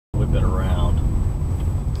bit around.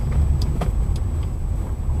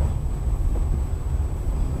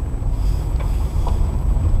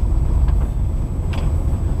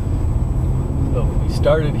 So we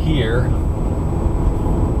started here.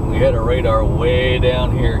 We had a radar way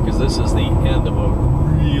down here because this is the end of a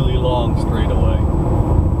really long straightaway.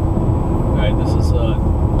 Alright, this is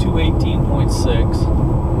 218.6.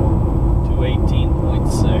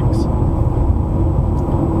 218.6.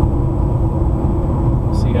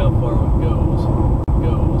 See how far it goes.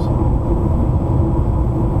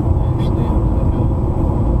 Actually, I'm going to go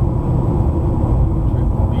trip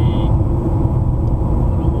B.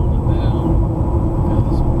 I'm going to hold it down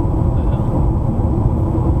because what the hell.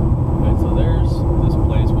 Okay, so there's this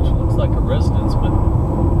place which looks like a residence, but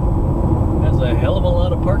has a hell of a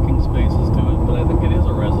lot of parking spaces to it, but I think it is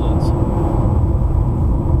a residence.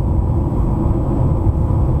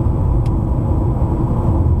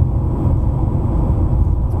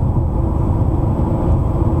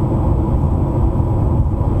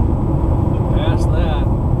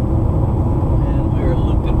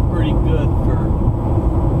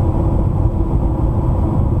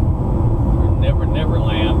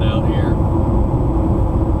 Neverland out here.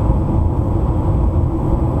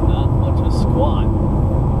 Not much of squat.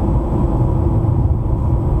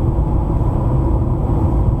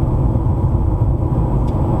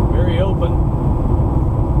 Very open.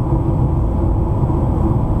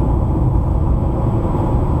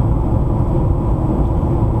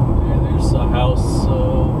 And there's a house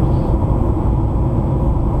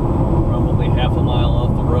probably half a mile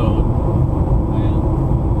off the road.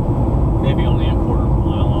 Maybe only a quarter of a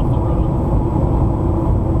mile off the road.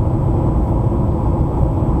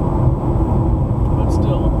 But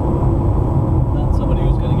still, not somebody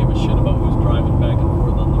who's going to give a shit about who's driving back and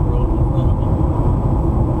forth on the road in front of them.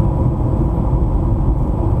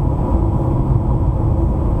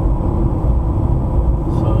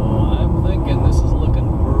 So I'm thinking this is looking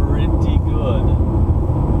pretty good.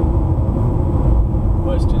 The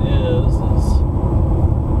question is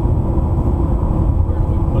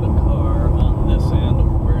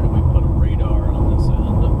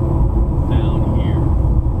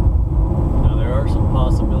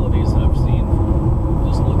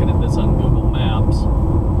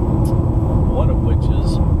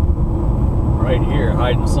right here,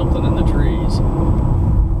 hiding something in the trees.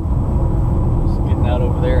 Just getting out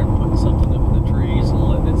over there and putting something up in the trees and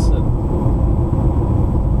letting it sit.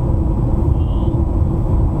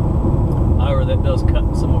 However, that does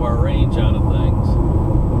cut some of our range out of things.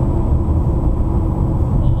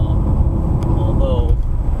 Although,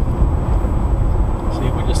 see,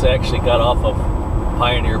 we just actually got off of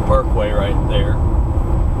Pioneer Parkway right there.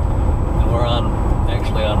 And we're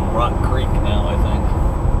actually on Rock Creek now, I think.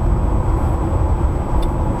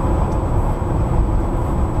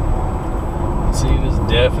 See, it is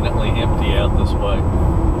definitely empty out this way.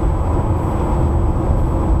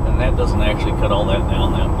 And that doesn't actually cut all that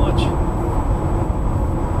down that much.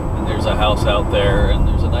 And there's a house out there, and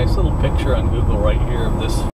there's a nice little picture on Google right here of this